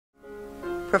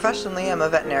Professionally, I'm a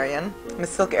veterinarian. I'm a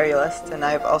silk aerialist, and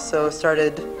I've also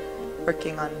started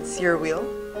working on sear wheel.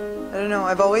 I don't know,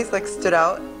 I've always stood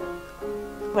out.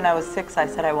 When I was 6, I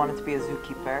said I wanted to be a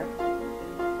zookeeper,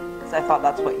 because I thought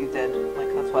that's what you did.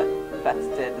 That's what vets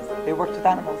did, is they worked with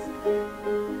animals.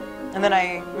 And then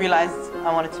I realized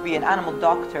I wanted to be an animal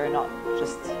doctor, not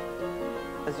just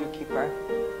a zookeeper.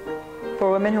 For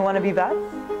women who want to be vets,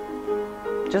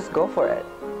 just go for it.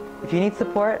 If you need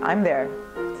support, I'm there.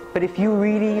 But if you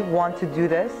really want to do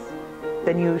this,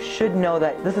 then you should know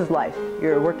that this is life.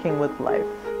 You're working with life.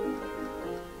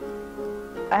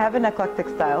 I have an eclectic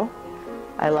style.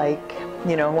 I like,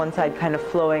 one side kind of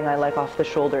flowing. I like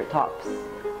off-the-shoulder tops.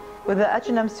 With the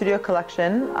H&M Studio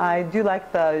collection, I do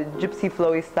like the gypsy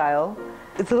flowy style.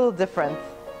 It's a little different,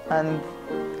 and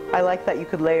I like that you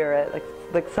could layer it.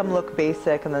 Like some look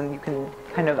basic, and then you can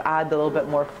kind of add a little bit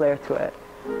more flair to it.